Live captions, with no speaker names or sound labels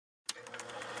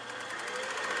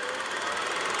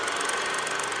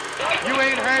You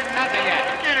ain't heard nothing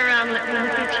yet. Turn around, let me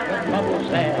look at you. What Bubbles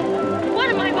said. What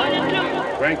am I going to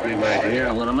do? Frankly, my dear,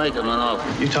 I'm gonna make him an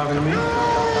offer. You talking to me? Are you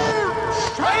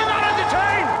not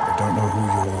entertained? I don't know who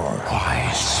you are.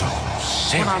 Why so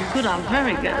serious? When I'm good, I'm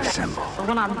very good. Symbol. But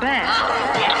when I'm bad,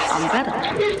 I'm better.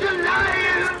 He's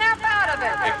lying. Snap out of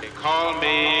it. They call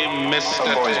me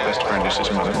Mr. A boy's best friend is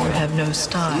his mother. You have no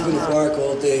style. You're gonna bark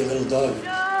all day, little dog.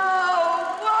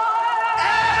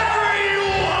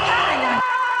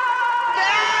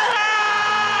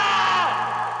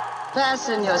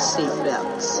 Fasten your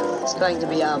seatbelts. It's going to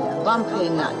be a bumpy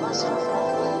night.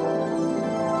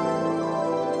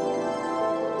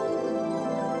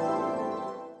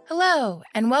 Hello,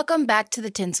 and welcome back to the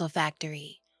Tinsel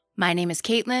Factory. My name is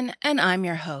Caitlin, and I'm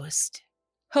your host.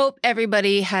 Hope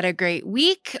everybody had a great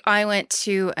week. I went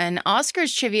to an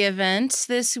Oscars trivia event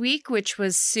this week, which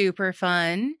was super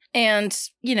fun. And,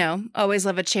 always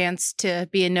love a chance to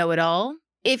be a know-it-all.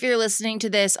 If you're listening to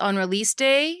this on release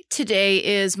day, today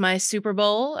is my Super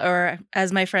Bowl, or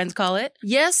as my friends call it.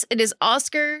 Yes, it is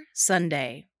Oscar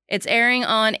Sunday. It's airing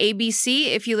on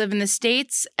ABC if you live in the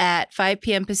States at 5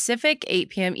 p.m. Pacific, 8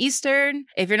 p.m. Eastern.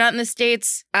 If you're not in the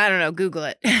States, I don't know, Google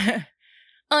it.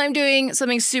 I'm doing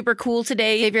something super cool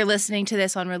today if you're listening to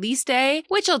this on release day,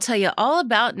 which I'll tell you all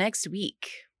about next week.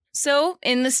 So,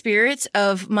 in the spirit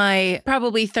of my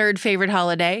probably third favorite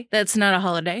holiday, that's not a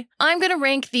holiday, I'm going to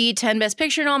rank the 10 Best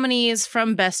Picture nominees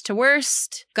from best to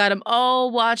worst. Got them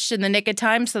all watched in the nick of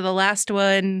time, so the last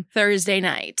one, Thursday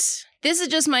night. This is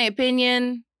just my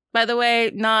opinion, by the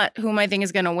way, not whom I think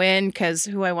is going to win, because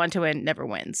who I want to win never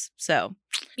wins. So,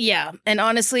 yeah, and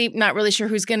honestly, not really sure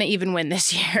who's going to even win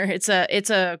this year. It's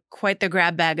a quite the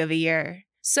grab bag of a year.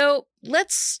 So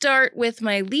let's start with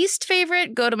my least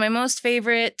favorite, go to my most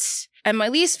favorite. And my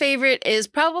least favorite is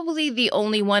probably the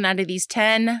only one out of these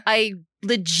 10 I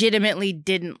legitimately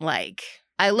didn't like.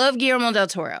 I love Guillermo del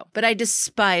Toro, but I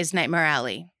despise Nightmare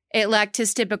Alley. It lacked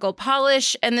his typical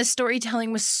polish, and the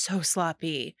storytelling was so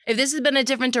sloppy. If this had been a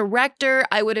different director,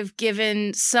 I would have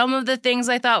given some of the things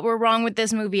I thought were wrong with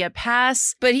this movie a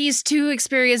pass, but he's too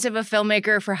experienced of a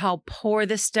filmmaker for how poor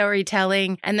the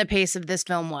storytelling and the pace of this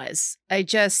film was.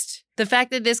 The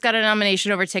fact that this got a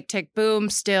nomination over Tick, Tick, Boom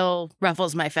still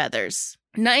ruffles my feathers.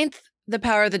 9th, The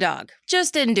Power of the Dog.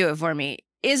 Just didn't do it for me.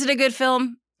 Is it a good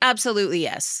film? Absolutely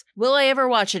yes. Will I ever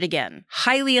watch it again?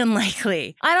 Highly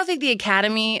unlikely. I don't think the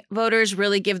Academy voters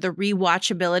really give the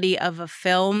rewatchability of a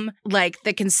film like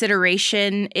the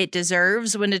consideration it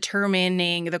deserves when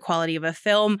determining the quality of a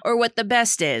film or what the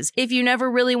best is. If you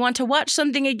never really want to watch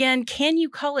something again, can you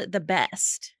call it the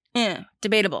best?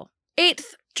 Debatable.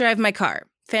 8th, Drive My Car.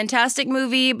 Fantastic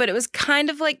movie, but it was kind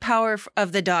of like Power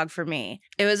of the Dog for me.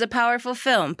 It was a powerful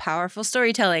film, powerful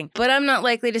storytelling, but I'm not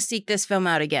likely to seek this film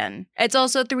out again. It's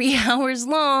also 3 hours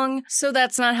long, so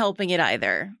that's not helping it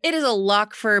either. It is a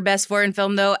lock for Best Foreign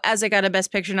Film, though, as it got a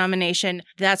Best Picture nomination.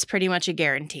 That's pretty much a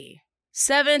guarantee.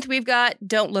 7th, we've got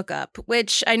Don't Look Up,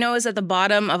 which I know is at the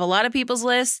bottom of a lot of people's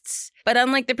lists, but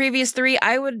unlike the previous 3,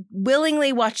 I would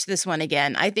willingly watch this one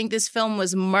again. I think this film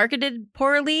was marketed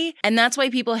poorly, and that's why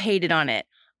people hated on it.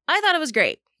 I thought it was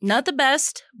great. Not the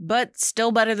best, but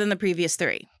still better than the previous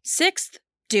 3. 6th,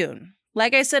 Dune.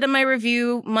 Like I said in my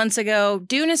review months ago,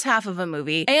 Dune is half of a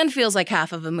movie and feels like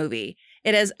half of a movie.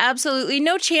 It has absolutely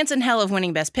no chance in hell of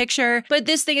winning Best Picture, but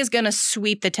this thing is gonna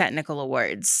sweep the technical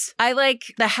awards. I like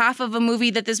the half of a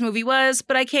movie that this movie was,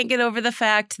 but I can't get over the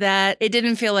fact that it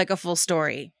didn't feel like a full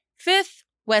story. 5th,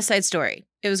 West Side Story.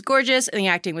 It was gorgeous, and the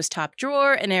acting was top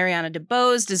drawer, and Ariana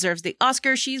DeBose deserves the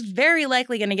Oscar she's very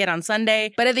likely going to get on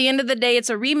Sunday. But at the end of the day, it's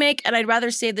a remake, and I'd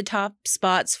rather save the top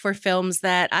spots for films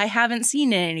that I haven't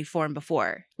seen in any form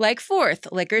before. Like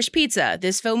 4th, Licorice Pizza.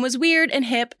 This film was weird and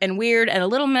hip and weird and a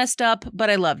little messed up, but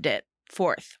I loved it.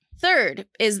 4th. 3rd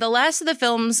is the last of the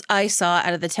films I saw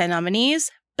out of the 10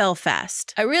 nominees,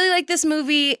 Belfast. I really like this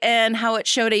movie and how it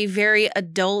showed a very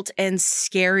adult and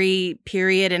scary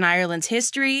period in Ireland's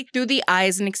history through the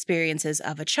eyes and experiences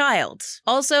of a child.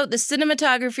 Also, the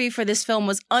cinematography for this film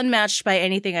was unmatched by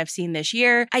anything I've seen this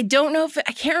year. I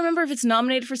can't remember if it's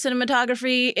nominated for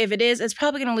cinematography. If it is, it's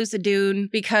probably going to lose to Dune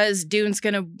because Dune's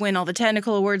going to win all the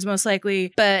technical awards most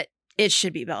likely, but it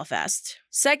should be Belfast.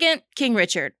 2nd, King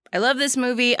Richard. I love this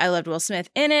movie, I loved Will Smith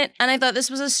in it, and I thought this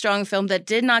was a strong film that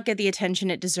did not get the attention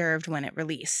it deserved when it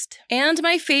released. And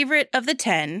my favorite of the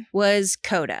 10 was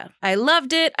Coda. I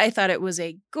loved it, I thought it was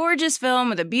a gorgeous film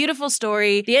with a beautiful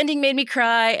story, the ending made me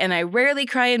cry, and I rarely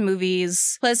cry in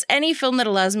movies. Plus, any film that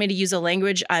allows me to use a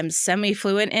language I'm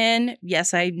semi-fluent in,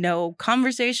 yes, I know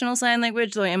conversational sign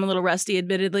language, though I am a little rusty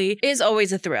admittedly, is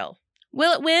always a thrill.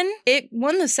 Will it win? It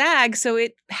won the SAG, so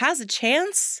it has a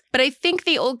chance. But I think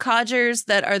the old codgers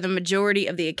that are the majority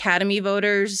of the Academy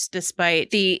voters,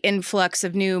 despite the influx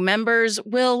of new members,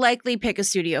 will likely pick a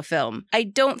studio film. I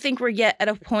don't think we're yet at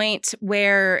a point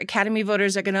where Academy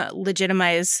voters are going to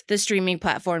legitimize the streaming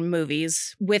platform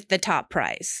movies with the top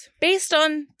prize. Based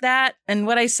on that and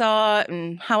what I saw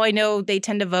and how I know they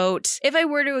tend to vote, if I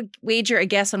were to wager a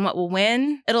guess on what will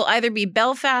win, it'll either be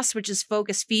Belfast, which is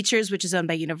Focus Features, which is owned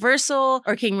by Universal,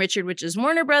 or King Richard, which is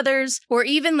Warner Brothers, or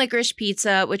even Licorice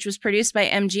Pizza, which was produced by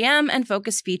MGM and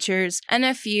Focus Features, and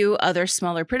a few other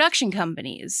smaller production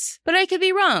companies. But I could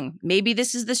be wrong. Maybe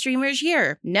this is the streamer's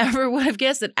year. Never would have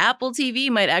guessed that Apple TV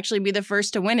might actually be the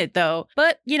first to win it, though.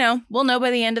 But, we'll know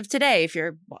by the end of today if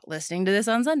you're listening to this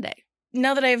on Sunday.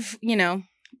 Now that I've,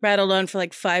 rattled on for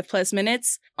like 5+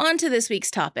 minutes, on to this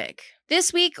week's topic.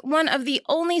 This week, one of the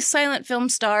only silent film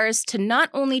stars to not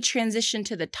only transition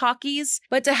to the talkies,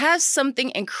 but to have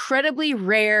something incredibly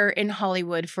rare in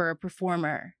Hollywood for a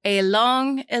performer. A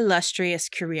long, illustrious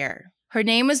career. Her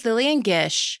name was Lillian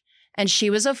Gish, and she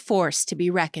was a force to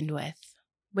be reckoned with.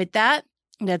 With that,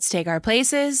 let's take our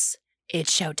places.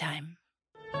 It's showtime.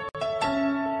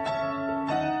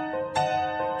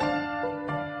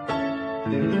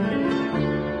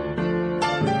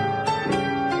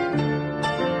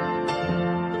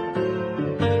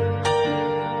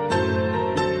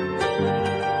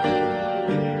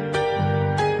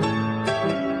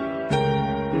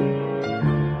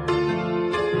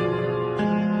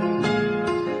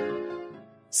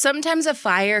 Sometimes a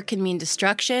fire can mean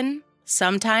destruction,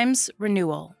 sometimes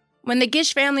renewal. When the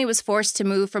Gish family was forced to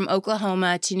move from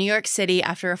Oklahoma to New York City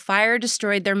after a fire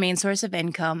destroyed their main source of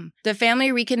income, the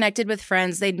family reconnected with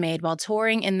friends they'd made while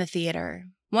touring in the theater.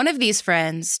 One of these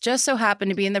friends just so happened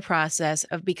to be in the process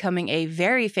of becoming a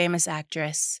very famous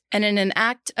actress, and in an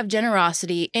act of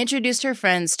generosity, introduced her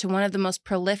friends to one of the most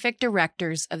prolific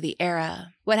directors of the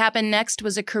era. What happened next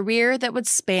was a career that would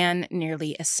span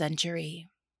nearly a century.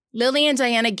 Lillian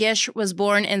Diana Gish was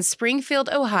born in Springfield,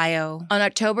 Ohio, on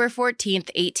October 14,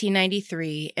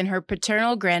 1893, in her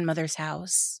paternal grandmother's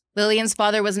house. Lillian's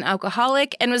father was an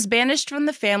alcoholic and was banished from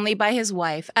the family by his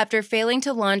wife after failing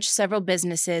to launch several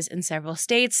businesses in several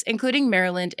states, including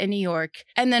Maryland and New York,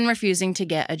 and then refusing to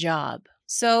get a job.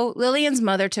 So, Lillian's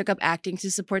mother took up acting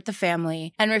to support the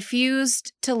family and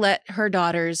refused to let her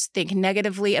daughters think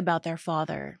negatively about their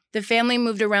father. The family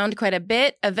moved around quite a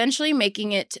bit, eventually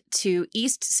making it to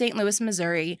East St. Louis,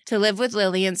 Missouri, to live with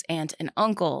Lillian's aunt and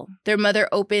uncle. Their mother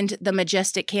opened the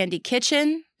Majestic Candy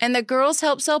Kitchen, and the girls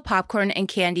helped sell popcorn and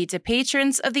candy to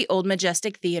patrons of the Old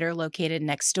Majestic Theater located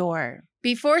next door.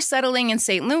 Before settling in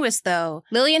St. Louis, though,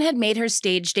 Lillian had made her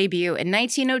stage debut in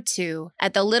 1902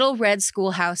 at the Little Red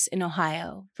Schoolhouse in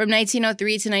Ohio. From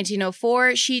 1903 to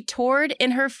 1904, she toured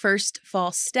in her first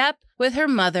false step with her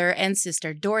mother and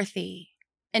sister Dorothy.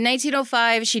 In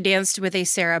 1905, she danced with a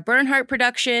Sarah Bernhardt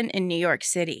production in New York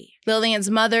City. Lillian's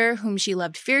mother, whom she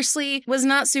loved fiercely, was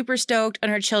not super stoked on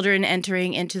her children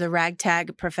entering into the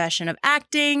ragtag profession of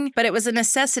acting, but it was a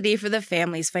necessity for the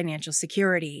family's financial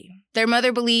security. Their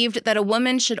mother believed that a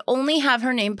woman should only have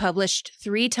her name published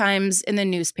 3 times in the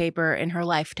newspaper in her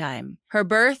lifetime: her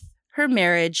birth, her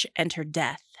marriage, and her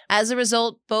death. As a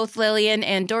result, both Lillian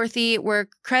and Dorothy were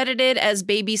credited as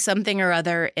Baby Something or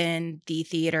Other in the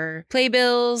theater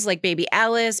playbills, like Baby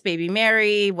Alice, Baby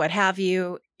Mary, what have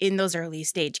you, in those early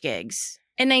stage gigs.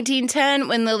 In 1910,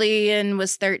 when Lillian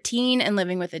was 13 and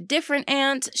living with a different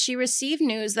aunt, she received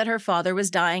news that her father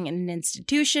was dying in an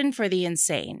institution for the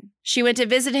insane. She went to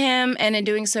visit him, and in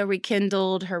doing so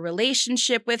rekindled her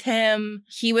relationship with him.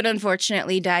 He would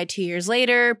unfortunately die 2 years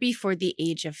later, before the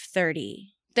age of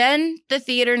 30. Then, the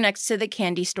theater next to the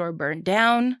candy store burned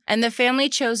down, and the family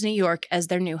chose New York as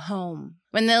their new home.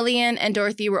 When Lillian and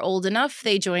Dorothy were old enough,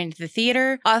 they joined the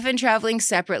theater, often traveling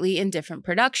separately in different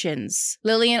productions.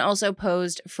 Lillian also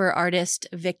posed for artist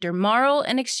Victor Marl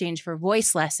in exchange for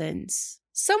voice lessons.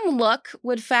 Some luck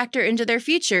would factor into their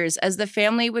futures as the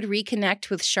family would reconnect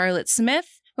with Charlotte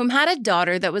Smith, whom had a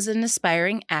daughter that was an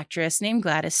aspiring actress named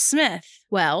Gladys Smith.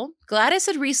 Well, Gladys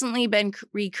had recently been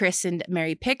rechristened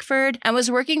Mary Pickford and was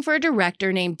working for a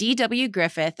director named D.W.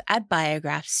 Griffith at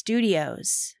Biograph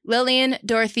Studios. Lillian,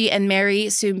 Dorothy, and Mary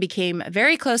soon became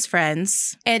very close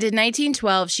friends, and in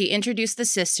 1912 she introduced the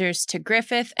sisters to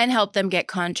Griffith and helped them get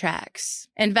contracts.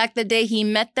 In fact, the day he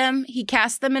met them, he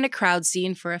cast them in a crowd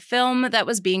scene for a film that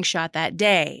was being shot that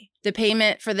day. The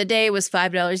payment for the day was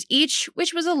 $5 each,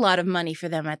 which was a lot of money for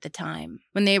them at the time.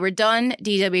 When they were done,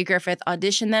 D.W. Griffith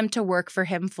auditioned them to work for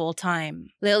him full-time.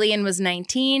 Lillian was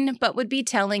 19, but would be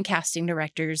telling casting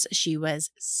directors she was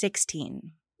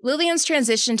 16. Lillian's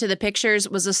transition to the pictures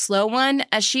was a slow one,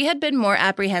 as she had been more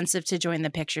apprehensive to join the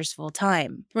pictures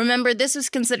full-time. Remember, this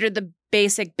was considered the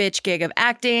basic bitch gig of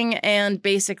acting and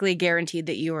basically guaranteed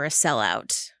that you were a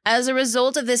sellout. As a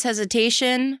result of this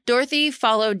hesitation, Dorothy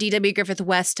followed D.W. Griffith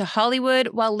west to Hollywood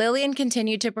while Lillian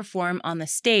continued to perform on the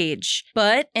stage.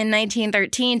 But in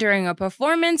 1913, during a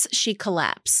performance, she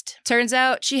collapsed. Turns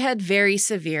out she had very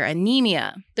severe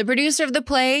anemia. The producer of the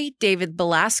play, David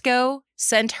Belasco,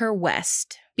 sent her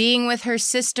west. Being with her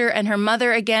sister and her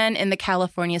mother again in the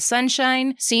California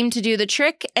sunshine seemed to do the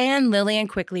trick, and Lillian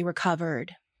quickly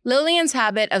recovered. Lillian's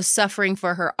habit of suffering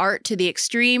for her art to the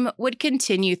extreme would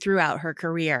continue throughout her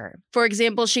career. For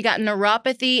example, she got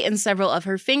neuropathy in several of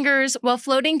her fingers while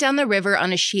floating down the river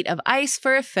on a sheet of ice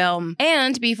for a film,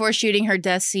 and before shooting her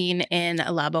death scene in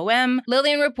La Bohème,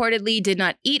 Lillian reportedly did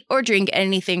not eat or drink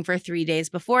anything for 3 days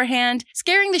beforehand,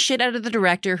 scaring the shit out of the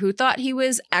director who thought he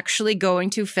was actually going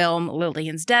to film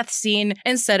Lillian's death scene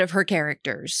instead of her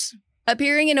characters.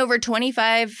 Appearing in over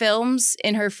 25 films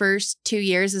in her first 2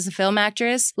 years as a film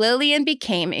actress, Lillian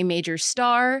became a major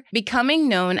star, becoming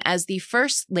known as the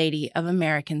First Lady of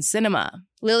American cinema.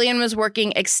 Lillian was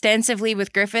working extensively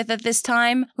with Griffith at this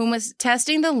time, whom was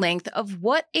testing the length of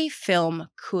what a film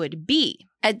could be.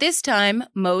 At this time,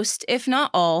 most, if not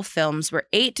all, films were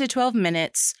 8 to 12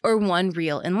 minutes or 1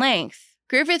 reel in length.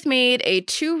 Griffith made a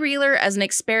 2-reeler as an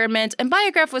experiment, and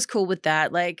Biograph was cool with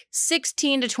that, like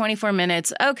 16 to 24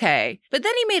 minutes, okay. But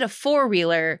then he made a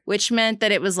 4-reeler, which meant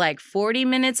that it was like 40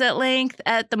 minutes at length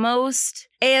at the most,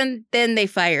 and then they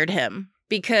fired him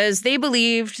because they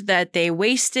believed that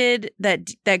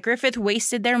that Griffith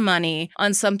wasted their money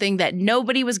on something that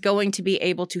nobody was going to be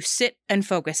able to sit and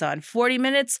focus on. 40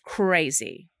 minutes?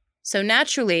 Crazy. So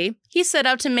naturally, he set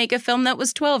out to make a film that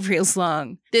was 12 reels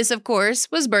long. This, of course,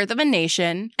 was Birth of a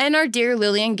Nation, and our dear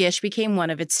Lillian Gish became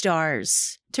one of its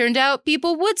stars. Turned out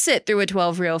people would sit through a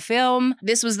 12-reel film.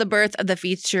 This was the birth of the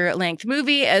feature-length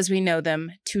movie as we know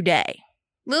them today.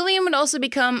 Lillian would also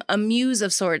become a muse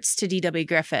of sorts to D.W.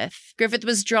 Griffith. Griffith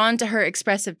was drawn to her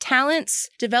expressive talents,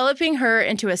 developing her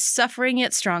into a suffering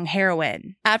yet strong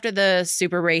heroine. After the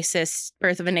super racist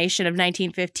Birth of a Nation of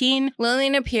 1915,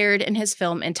 Lillian appeared in his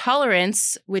film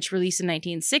Intolerance, which released in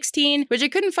 1916, which I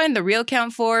couldn't find the reel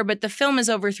count for, but the film is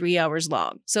over 3 hours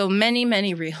long. So many,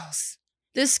 many reels.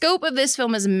 The scope of this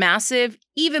film is massive,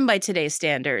 even by today's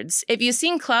standards. If you've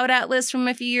seen Cloud Atlas from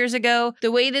a few years ago,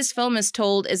 the way this film is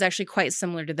told is actually quite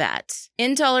similar to that.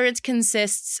 Intolerance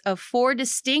consists of 4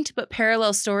 distinct but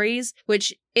parallel stories,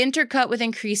 which intercut with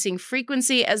increasing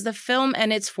frequency as the film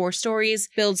and its 4 stories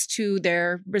builds to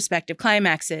their respective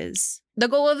climaxes. The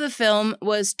goal of the film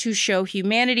was to show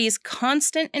humanity's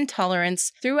constant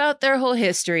intolerance throughout their whole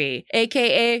history,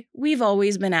 aka, we've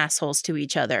always been assholes to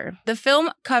each other. The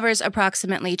film covers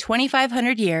approximately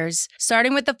 2,500 years,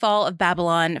 starting with the fall of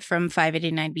Babylon from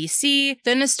 589 BC,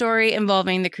 then a story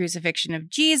involving the crucifixion of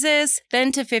Jesus,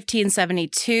 then to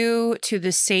 1572, to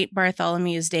the St.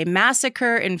 Bartholomew's Day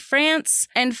Massacre in France,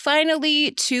 and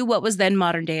finally to what was then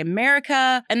modern-day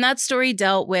America, and that story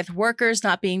dealt with workers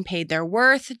not being paid their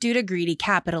worth due to greedy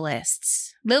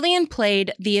capitalists. Lillian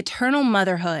played the eternal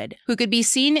motherhood, who could be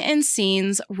seen in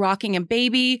scenes rocking a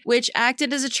baby, which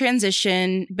acted as a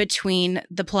transition between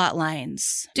the plot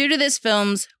lines. Due to this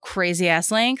film's crazy-ass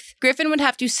length, Griffin would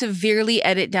have to severely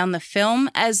edit down the film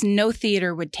as no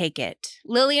theater would take it.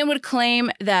 Lillian would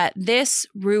claim that this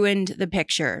ruined the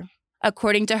picture.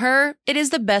 According to her, it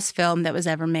is the best film that was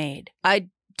ever made. I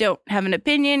don't have an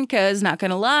opinion because, not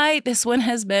gonna lie, this one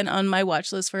has been on my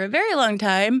watch list for a very long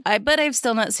time, but I've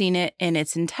still not seen it in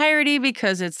its entirety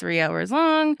because it's 3 hours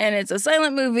long and it's a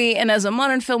silent movie, and as a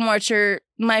modern film watcher,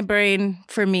 my brain,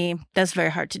 for me, that's very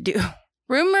hard to do.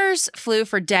 Rumors flew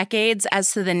for decades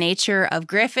as to the nature of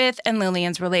Griffith and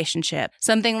Lillian's relationship,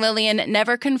 something Lillian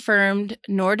never confirmed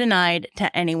nor denied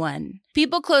to anyone.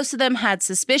 People close to them had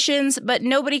suspicions, but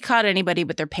nobody caught anybody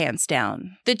with their pants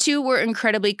down. The two were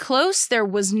incredibly close, there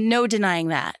was no denying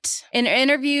that. In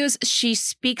interviews, she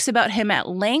speaks about him at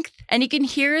length, and you can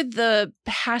hear the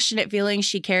passionate feelings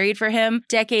she carried for him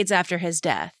decades after his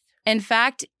death. In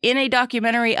fact, in a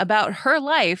documentary about her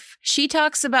life, she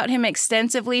talks about him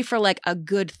extensively for like a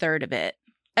good third of it.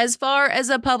 As far as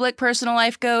a public personal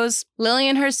life goes,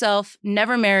 Lillian herself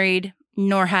never married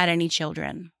nor had any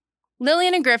children.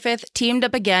 Lillian and Griffith teamed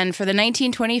up again for the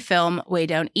 1920 film Way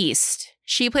Down East.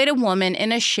 She played a woman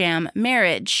in a sham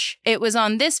marriage. It was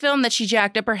on this film that she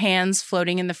jacked up her hands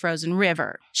floating in the frozen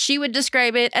river. She would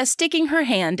describe it as sticking her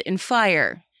hand in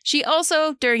fire. She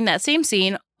also, during that same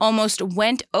scene, almost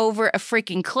went over a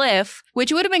freaking cliff,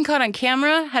 which would have been caught on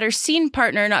camera had her scene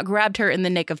partner not grabbed her in the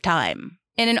nick of time.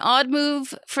 In an odd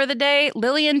move for the day,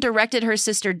 Lillian directed her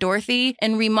sister Dorothy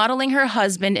in remodeling her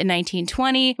husband in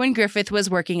 1920 when Griffith was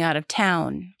working out of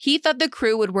town. He thought the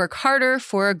crew would work harder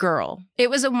for a girl. It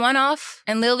was a one-off,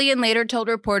 and Lillian later told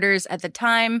reporters at the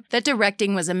time that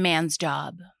directing was a man's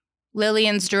job.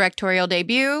 Lillian's directorial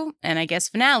debut, and I guess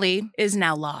finale, is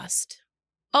now lost.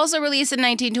 Also released in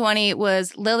 1920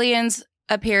 was Lillian's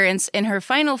appearance in her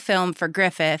final film for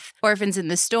Griffith, Orphans in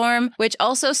the Storm, which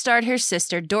also starred her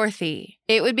sister Dorothy.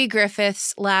 It would be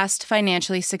Griffith's last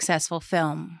financially successful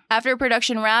film. After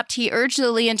production wrapped, he urged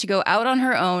Lillian to go out on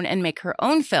her own and make her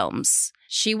own films.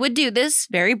 She would do this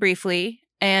very briefly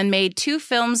and made produced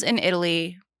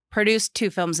 2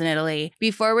 films in Italy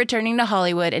before returning to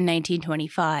Hollywood in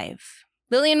 1925.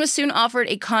 Lillian was soon offered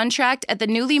a contract at the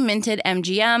newly minted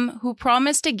MGM, who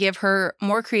promised to give her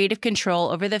more creative control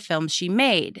over the films she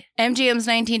made. MGM's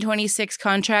 1926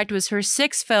 contract was for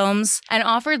 6 films and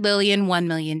offered Lillian $1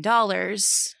 million.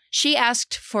 She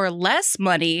asked for less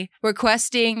money,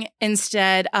 requesting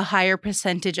instead a higher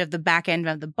percentage of the back end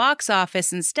of the box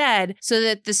office instead, so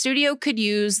that the studio could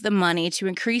use the money to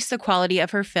increase the quality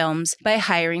of her films by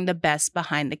hiring the best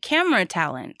behind the camera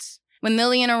talent. When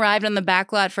Lillian arrived on the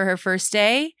backlot for her first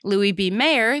day, Louis B.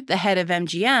 Mayer, the head of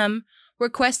MGM,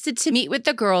 requested to meet with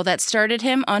the girl that started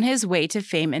him on his way to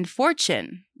fame and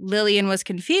fortune. Lillian was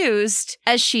confused,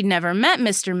 as she'd never met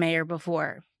Mr. Mayer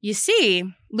before. You see,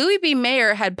 Louis B.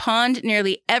 Mayer had pawned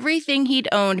nearly everything he'd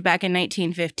owned back in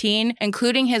 1915,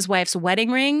 including his wife's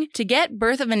wedding ring, to get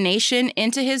Birth of a Nation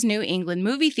into his New England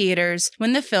movie theaters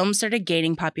when the film started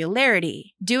gaining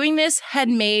popularity. Doing this had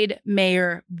made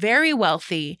Mayer very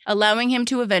wealthy, allowing him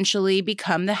to eventually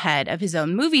become the head of his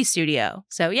own movie studio.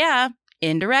 So yeah,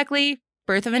 indirectly,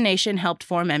 Birth of a Nation helped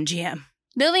form MGM.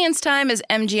 Lillian's time as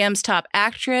MGM's top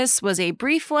actress was a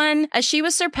brief one, as she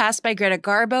was surpassed by Greta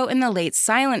Garbo in the late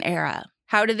silent era.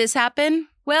 How did this happen?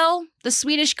 Well, the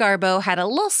Swedish Garbo had a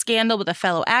little scandal with a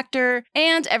fellow actor,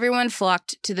 and everyone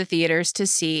flocked to the theaters to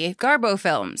see Garbo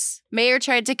films. Mayer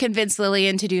tried to convince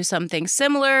Lillian to do something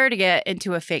similar to get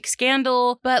into a fake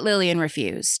scandal, but Lillian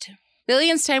refused.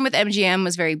 Lillian's time with MGM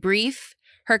was very brief.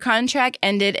 Her contract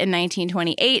ended in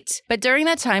 1928, but during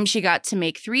that time she got to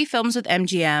make 3 films with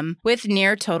MGM with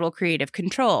near total creative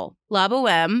control. La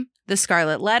Boheme, The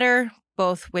Scarlet Letter,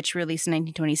 both which released in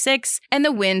 1926, and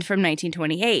The Wind from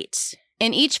 1928.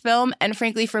 In each film, and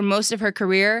frankly for most of her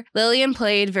career, Lillian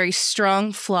played very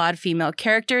strong, flawed female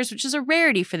characters, which is a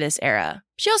rarity for this era.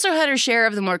 She also had her share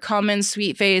of the more common,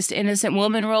 sweet-faced, innocent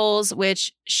woman roles,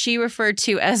 which she referred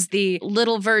to as the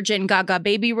little virgin Gaga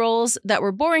baby roles that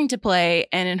were boring to play,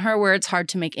 and in her words, hard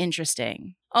to make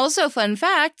interesting. Also, fun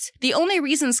fact, the only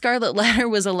reason Scarlet Letter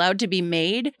was allowed to be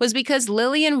made was because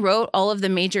Lillian wrote all of the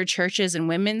major churches and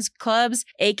women's clubs,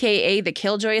 aka the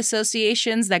Killjoy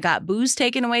associations that got booze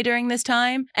taken away during this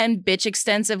time, and bitch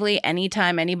extensively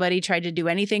anytime anybody tried to do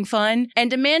anything fun, and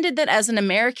demanded that as an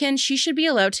American, she should be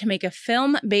allowed to make a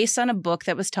film based on a book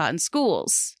that was taught in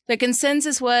schools. The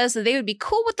consensus was that they would be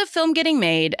cool with the film getting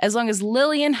made as long as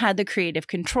Lillian had the creative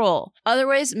control.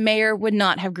 Otherwise, Mayer would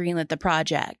not have greenlit the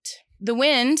project. The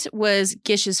Wind was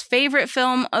Gish's favorite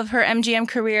film of her MGM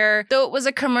career, though it was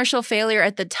a commercial failure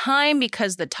at the time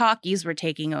because the talkies were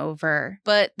taking over.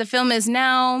 But the film is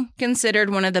now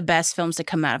considered one of the best films to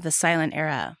come out of the silent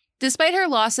era. Despite her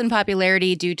loss in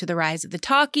popularity due to the rise of the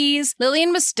talkies,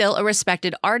 Lillian was still a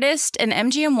respected artist, and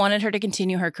MGM wanted her to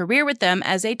continue her career with them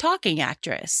as a talking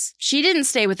actress. She didn't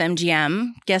stay with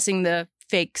MGM, guessing the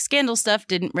fake scandal stuff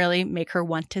didn't really make her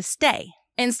want to stay.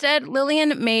 Instead,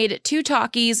 Lillian made 2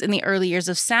 talkies in the early years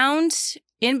of sound,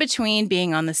 in between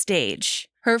being on the stage.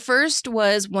 Her first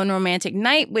was One Romantic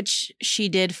Night, which she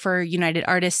did for United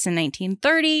Artists in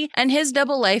 1930, and His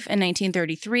Double Life in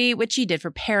 1933, which she did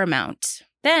for Paramount.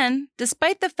 Then,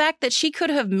 despite the fact that she could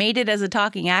have made it as a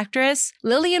talking actress,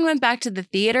 Lillian went back to the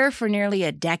theater for nearly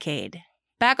a decade.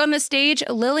 Back on the stage,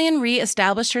 Lillian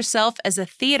re-established herself as a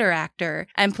theater actor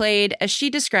and played, as she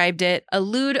described it, a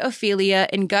lewd Ophelia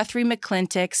in Guthrie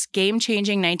McClintock's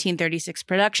game-changing 1936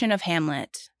 production of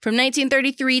Hamlet. From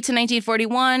 1933 to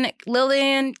 1941,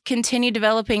 Lillian continued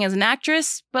developing as an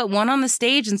actress, but won on the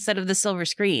stage instead of the silver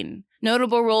screen.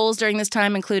 Notable roles during this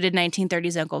time included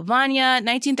 1930's Uncle Vanya,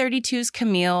 1932's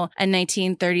Camille, and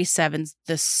 1937's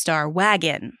The Star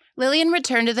Wagon. Lillian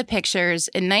returned to the pictures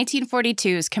in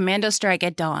 1942's Commando Strike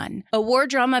at Dawn, a war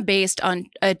drama based on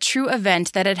a true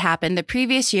event that had happened the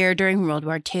previous year during World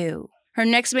War II. Her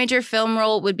next major film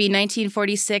role would be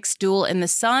 1946's Duel in the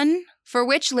Sun, for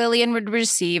which Lillian would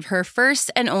receive her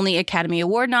first and only Academy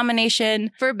Award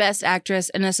nomination for Best Actress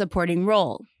in a Supporting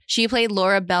Role. She played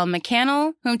Laura Bell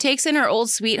McCannell, whom takes in her old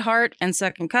sweetheart and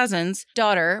second cousin's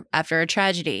daughter after a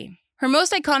tragedy. Her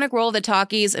most iconic role of the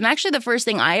talkies, and actually the first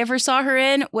thing I ever saw her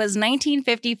in, was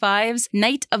 1955's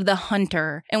Night of the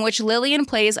Hunter, in which Lillian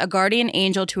plays a guardian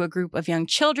angel to a group of young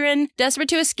children desperate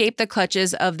to escape the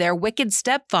clutches of their wicked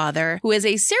stepfather, who is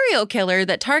a serial killer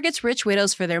that targets rich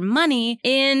widows for their money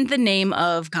in the name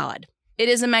of God. It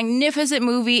is a magnificent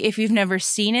movie if you've never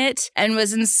seen it, and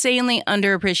was insanely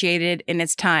underappreciated in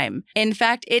its time. In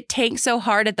fact, it tanked so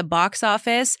hard at the box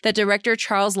office that director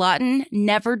Charles Laughton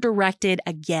never directed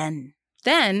again.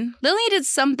 Then, Lillian did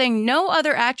something no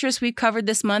other actress we've covered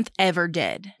this month ever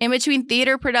did. In between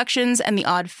theater productions and the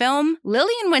odd film,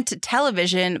 Lillian went to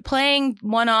television, playing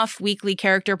one-off weekly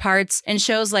character parts in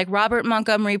shows like Robert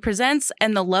Montgomery Presents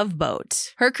and The Love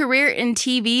Boat. Her career in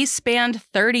TV spanned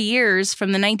 30 years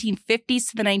from the 1950s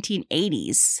to the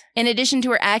 1980s. In addition to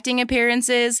her acting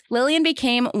appearances, Lillian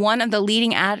became one of the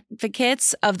leading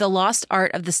advocates of the lost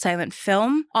art of the silent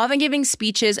film, often giving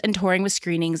speeches and touring with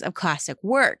screenings of classic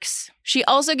works. She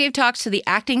also gave talks to the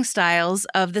acting styles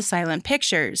of the silent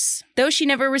pictures. Though she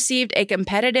never received a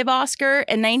competitive Oscar,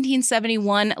 in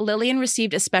 1971, Lillian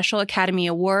received a Special Academy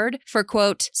Award for,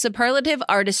 quote, superlative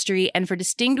artistry and for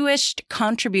distinguished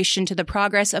contribution to the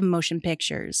progress of motion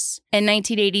pictures. In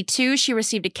 1982, she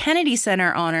received a Kennedy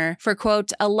Center honor for,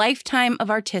 quote, a lifetime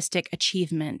of artistic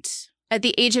achievement. At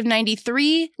the age of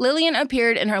 93, Lillian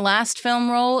appeared in her last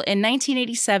film role in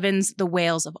 1987's The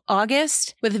Whales of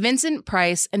August with Vincent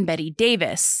Price and Bette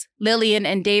Davis. Lillian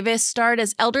and Davis starred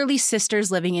as elderly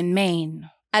sisters living in Maine.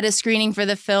 At a screening for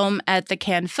the film at the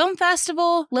Cannes Film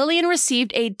Festival, Lillian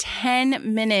received a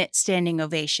 10-minute standing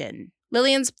ovation.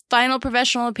 Lillian's final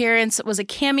professional appearance was a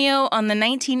cameo on the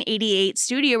 1988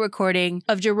 studio recording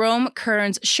of Jerome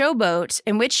Kern's Showboat,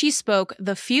 in which she spoke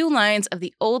the few lines of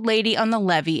the old lady on the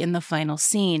levee in the final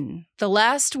scene. The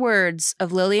last words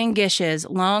of Lillian Gish's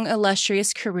long,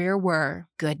 illustrious career were,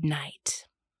 "Good night."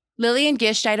 Lillian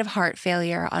Gish died of heart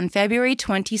failure on February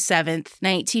 27,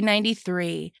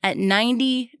 1993, at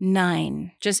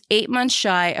 99, just 8 months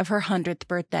shy of her 100th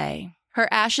birthday. Her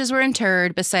ashes were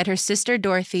interred beside her sister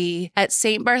Dorothy at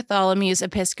St. Bartholomew's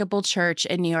Episcopal Church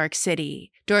in New York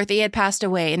City. Dorothy had passed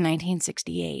away in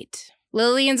 1968.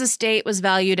 Lillian's estate was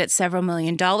valued at several $1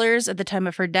 million at the time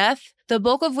of her death, the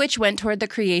bulk of which went toward the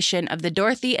creation of the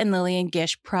Dorothy and Lillian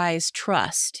Gish Prize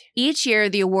Trust. Each year,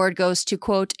 the award goes to,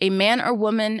 quote, a man or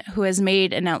woman who has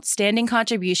made an outstanding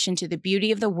contribution to the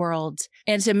beauty of the world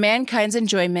and to mankind's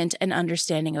enjoyment and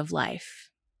understanding of life.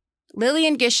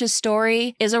 Lillian Gish's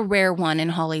story is a rare one in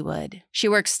Hollywood. She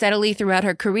worked steadily throughout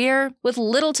her career, with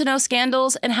little to no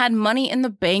scandals, and had money in the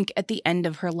bank at the end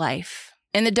of her life.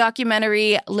 In the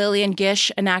documentary Lillian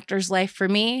Gish, An Actor's Life for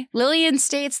Me, Lillian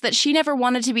states that she never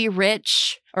wanted to be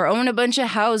rich or own a bunch of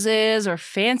houses or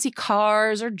fancy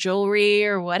cars or jewelry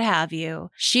or what have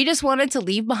you. She just wanted to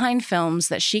leave behind films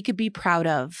that she could be proud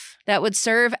of, that would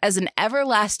serve as an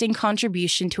everlasting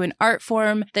contribution to an art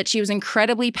form that she was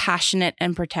incredibly passionate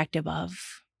and protective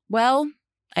of. Well,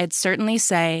 I'd certainly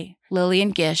say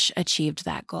Lillian Gish achieved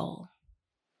that goal.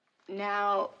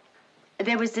 Now,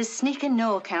 there was this sneaking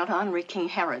no account Henry King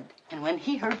Herod, and when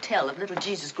he heard tell of little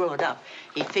Jesus growing up,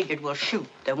 he figured, well, shoot,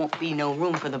 there won't be no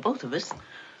room for the both of us.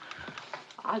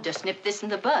 I'll just nip this in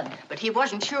the bud. But he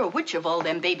wasn't sure which of all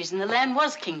them babies in the land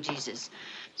was King Jesus.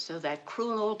 So that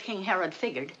cruel old King Herod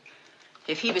figured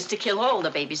if he was to kill all the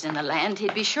babies in the land,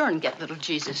 he'd be sure and get little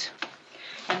Jesus.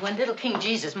 And when little King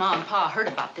Jesus' ma and pa heard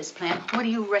about this plan, what do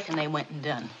you reckon they went and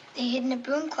done? They hid in a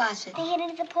broom closet. They hid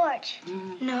in the porch.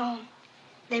 No,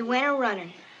 they went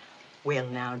a-running. Well,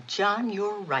 now, John,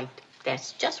 you're right.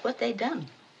 That's just what they done.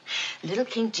 Little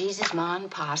King Jesus' ma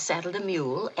and pa saddled a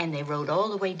mule, and they rode all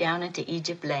the way down into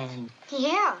Egypt land.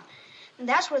 Yeah, and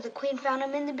that's where the queen found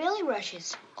him in the billy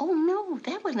rushes. Oh, no,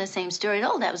 that wasn't the same story at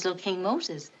all. That was little King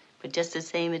Moses. But just the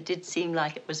same, it did seem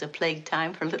like it was a plague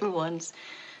time for little ones.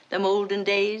 Them olden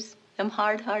days, them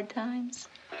hard, hard times.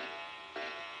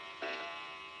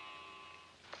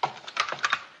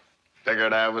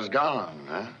 Figured I was gone,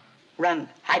 huh? Run,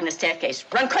 hide in the staircase.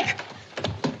 Run quick!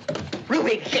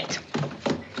 Ruby, hit!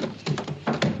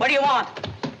 What do you want?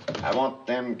 I want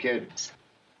them kids.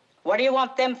 What do you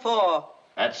want them for?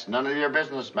 That's none of your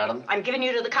business, madam. I'm giving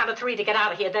you to the count of 3 to get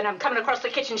out of here, then I'm coming across the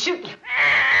kitchen shooting you.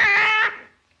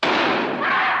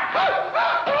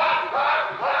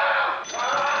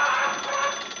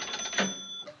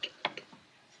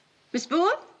 Miss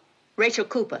Boone? Rachel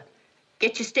Cooper.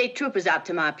 Get your state troopers out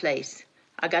to my place.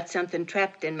 I got something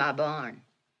trapped in my barn.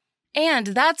 And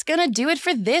that's gonna do it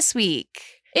for this week.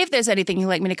 If there's anything you'd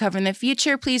like me to cover in the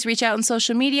future, please reach out on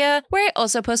social media, where I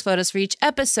also post photos for each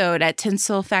episode at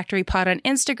Tinsel Factory Pod on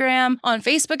Instagram, on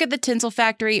Facebook at The Tinsel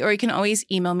Factory, or you can always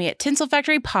email me at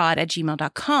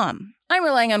tinselfactorypod@gmail.com. I'm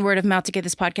relying on word of mouth to get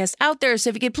this podcast out there, so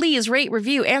if you could please rate,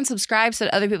 review, and subscribe so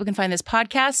that other people can find this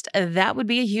podcast, that would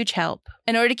be a huge help.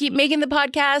 In order to keep making the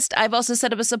podcast, I've also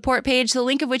set up a support page, the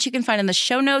link of which you can find in the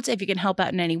show notes. If you can help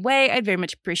out in any way, I'd very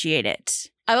much appreciate it.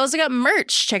 I've also got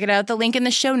merch. Check it out, the link in the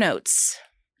show notes.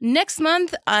 Next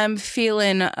month, I'm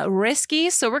feeling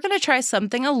risky, so we're going to try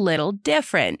something a little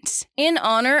different. In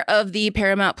honor of the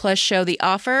Paramount Plus show The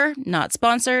Offer, not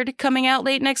sponsored, coming out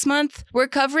late next month, we're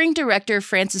covering director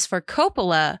Francis Ford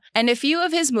Coppola and a few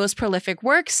of his most prolific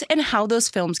works and how those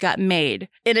films got made.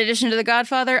 In addition to The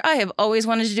Godfather, I have always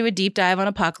wanted to do a deep dive on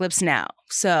Apocalypse Now.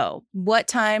 So, what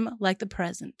time like the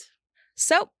present?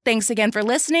 So, thanks again for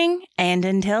listening, and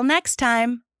until next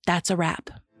time, that's a wrap.